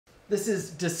This is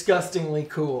disgustingly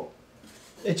cool.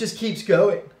 It just keeps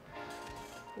going.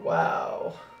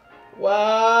 Wow.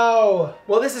 Wow.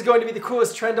 Well, this is going to be the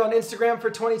coolest trend on Instagram for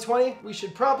 2020. We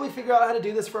should probably figure out how to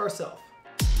do this for ourselves.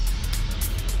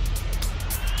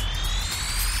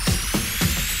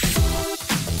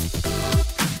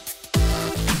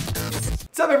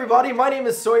 What's up everybody, my name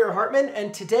is Sawyer Hartman,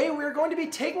 and today we're going to be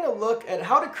taking a look at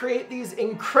how to create these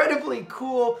incredibly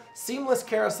cool seamless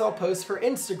carousel posts for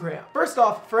Instagram. First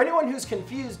off, for anyone who's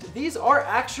confused, these are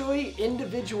actually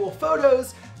individual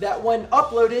photos that when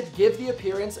uploaded give the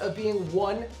appearance of being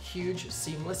one huge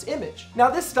seamless image.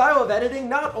 Now this style of editing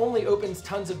not only opens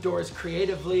tons of doors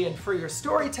creatively and for your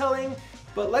storytelling,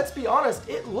 but let's be honest,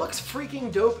 it looks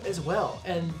freaking dope as well.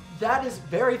 And that is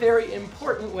very, very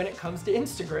important when it comes to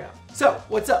Instagram. So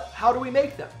what's up? How do we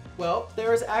make them? Well,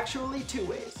 there's actually two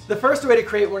ways. The first way to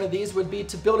create one of these would be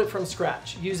to build it from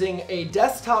scratch using a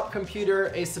desktop computer,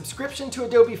 a subscription to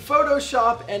Adobe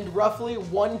Photoshop, and roughly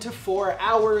 1 to 4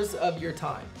 hours of your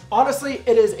time. Honestly,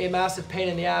 it is a massive pain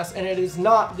in the ass, and it is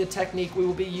not the technique we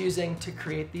will be using to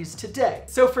create these today.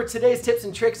 So for today's tips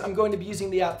and tricks, I'm going to be using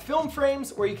the app Film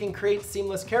Frames, where you can create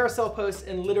seamless carousel posts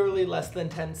in literally less than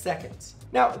 10 seconds.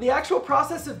 Now, the actual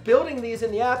process of building these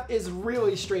in the app is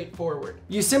really straightforward.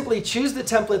 You simply choose the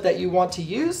template that you want to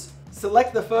use,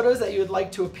 select the photos that you would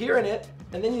like to appear in it,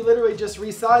 and then you literally just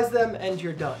resize them and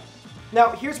you're done. Now,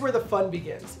 here's where the fun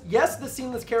begins. Yes, the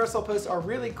seamless carousel posts are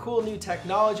really cool new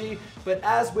technology, but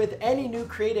as with any new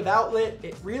creative outlet,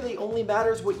 it really only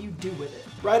matters what you do with it.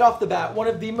 Right off the bat, one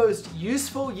of the most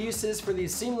useful uses for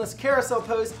these seamless carousel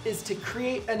posts is to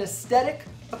create an aesthetic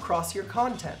across your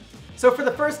content. So for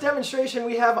the first demonstration,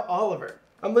 we have Oliver.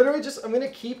 I'm gonna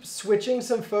keep switching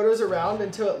some photos around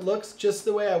until it looks just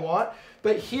the way I want.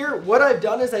 But here, what I've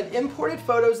done is I've imported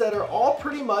photos that are all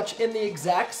pretty much in the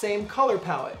exact same color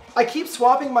palette. I keep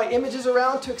swapping my images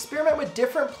around to experiment with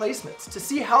different placements to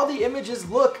see how the images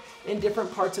look in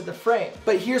different parts of the frame.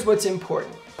 But here's what's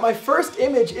important. My first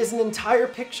image is an entire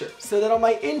picture so that on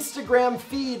my Instagram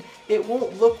feed, it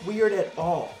won't look weird at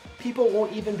all. People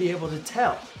won't even be able to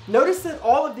tell. Notice that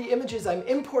all of the images I'm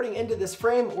importing into this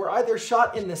frame were either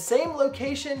shot in the same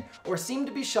location or seem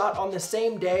to be shot on the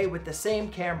same day with the same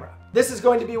camera. This is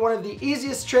going to be one of the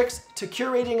easiest tricks to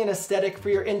curating an aesthetic for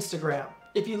your Instagram.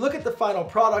 If you look at the final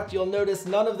product, you'll notice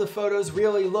none of the photos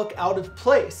really look out of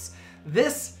place.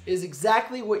 This is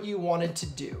exactly what you wanted to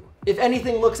do. If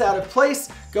anything looks out of place,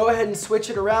 go ahead and switch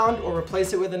it around or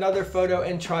replace it with another photo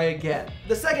and try again.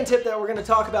 The second tip that we're going to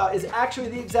talk about is actually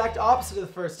the exact opposite of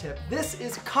the first tip. This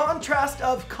is contrast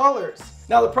of colors.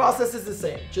 Now the process is the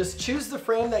same. Just choose the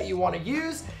frame that you want to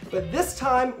use, but this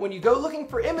time when you go looking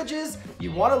for images,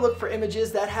 you want to look for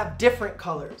images that have different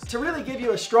colors. To really give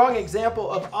you a strong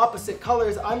example of opposite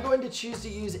colors, I'm going to choose to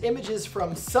use images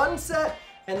from sunset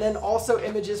and then also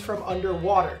images from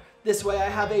underwater. This way I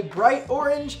have a bright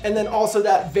orange and then also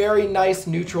that very nice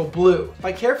neutral blue.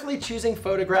 By carefully choosing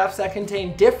photographs that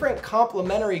contain different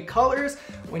complementary colors,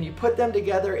 when you put them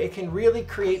together, it can really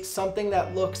create something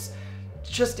that looks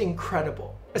just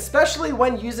incredible. Especially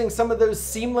when using some of those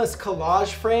seamless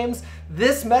collage frames,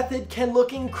 this method can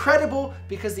look incredible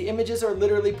because the images are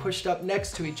literally pushed up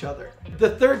next to each other. The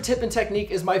third tip and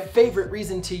technique is my favorite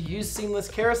reason to use seamless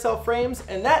carousel frames,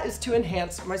 and that is to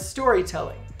enhance my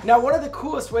storytelling. Now, one of the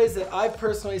coolest ways that I've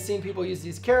personally seen people use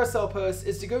these carousel posts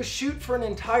is to go shoot for an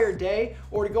entire day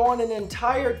or to go on an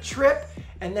entire trip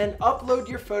and then upload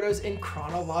your photos in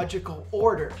chronological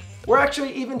order. We're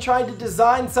actually even trying to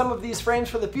design some of these frames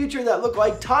for the future that look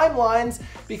like timelines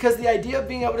because the idea of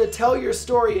being able to tell your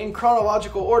story in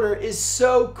chronological order is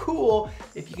so cool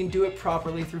if you can do it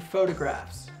properly through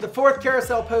photographs. The fourth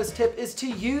carousel post tip is to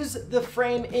use the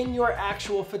frame in your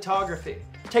actual photography.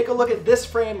 Take a look at this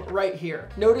frame right here.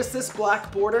 Notice this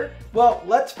black border? Well,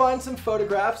 let's find some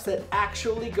photographs that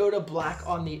actually go to black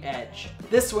on the edge.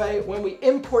 This way, when we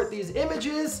import these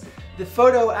images, the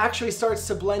photo actually starts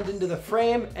to blend into the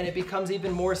frame and it becomes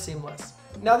even more seamless.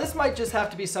 Now, this might just have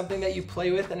to be something that you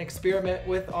play with and experiment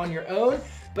with on your own,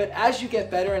 but as you get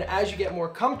better and as you get more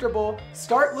comfortable,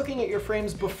 start looking at your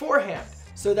frames beforehand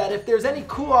so that if there's any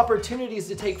cool opportunities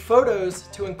to take photos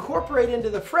to incorporate into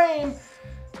the frame,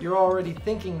 you're already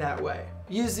thinking that way.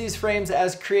 Use these frames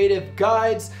as creative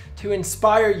guides to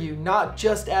inspire you, not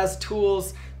just as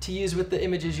tools to use with the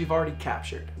images you've already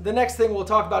captured. The next thing we'll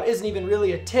talk about isn't even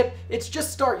really a tip, it's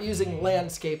just start using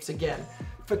landscapes again.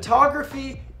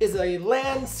 Photography is a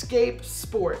landscape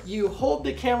sport. You hold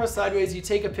the camera sideways, you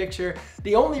take a picture.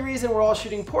 The only reason we're all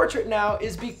shooting portrait now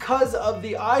is because of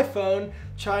the iPhone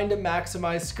trying to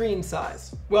maximize screen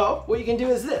size. Well, what you can do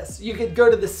is this. You could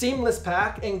go to the Seamless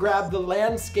pack and grab the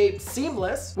Landscape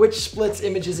Seamless, which splits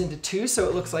images into two so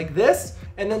it looks like this,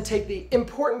 and then take the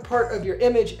important part of your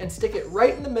image and stick it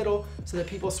right in the middle so that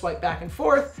people swipe back and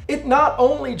forth. It not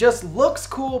only just looks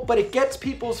cool, but it gets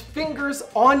people's fingers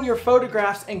on your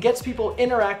photographs and gets people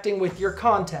interacting with your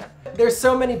content. There's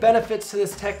so many benefits to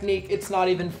this technique, it's not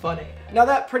even funny. Now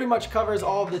that pretty much covers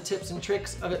all of the tips and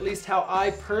tricks of at least how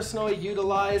I personally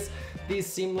utilize these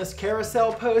seamless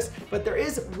carousel posts, but there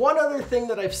is one other thing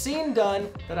that I've seen done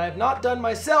that I have not done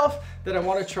myself that I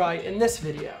want to try in this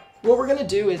video. What we're gonna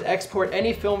do is export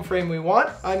any film frame we want.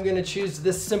 I'm gonna choose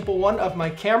this simple one of my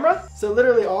camera. So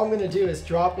literally all I'm gonna do is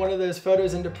drop one of those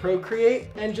photos into Procreate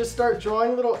and just start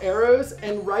drawing little arrows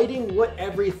and writing what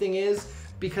everything is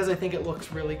because I think it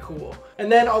looks really cool.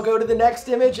 And then I'll go to the next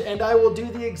image and I will do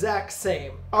the exact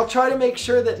same. I'll try to make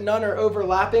sure that none are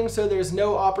overlapping so there's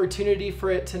no opportunity for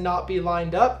it to not be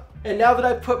lined up. And now that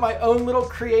I've put my own little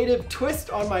creative twist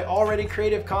on my already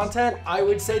creative content, I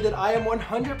would say that I am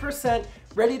 100%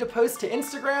 ready to post to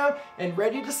Instagram and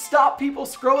ready to stop people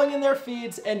scrolling in their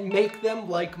feeds and make them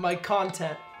like my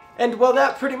content. And well,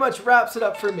 that pretty much wraps it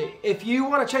up for me. If you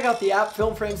want to check out the app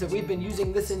film frames that we've been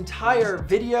using this entire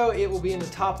video, it will be in the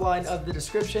top line of the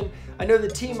description. I know the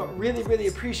team really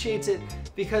appreciates it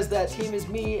because that team is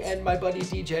me and my buddy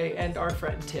DJ and our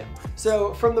friend Tim.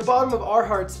 So from the bottom of our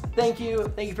hearts, thank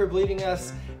you for believing in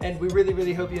us, and we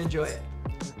really hope you enjoy it.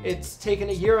 It's taken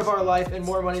a year of our life and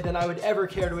more money than I would ever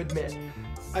care to admit.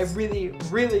 I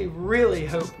really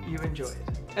hope you enjoy it.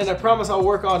 And I promise I'll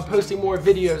work on posting more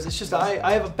videos. It's just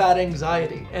I have a bad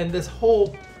anxiety, and this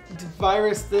whole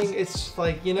virus thing, it's just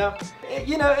like, you know,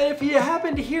 and if you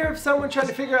happen to hear of someone trying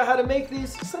to figure out how to make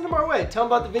these, send them our way. Tell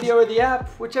them about the video or the app,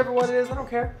 whichever one it is, I don't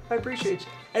care. I appreciate you.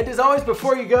 And as always,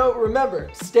 before you go, remember,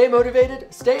 stay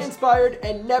motivated, stay inspired,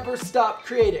 and never stop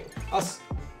creating.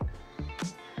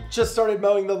 Just started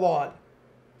mowing the lawn.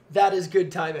 That is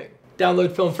good timing.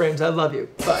 Download film frames. I love you.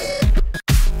 Bye.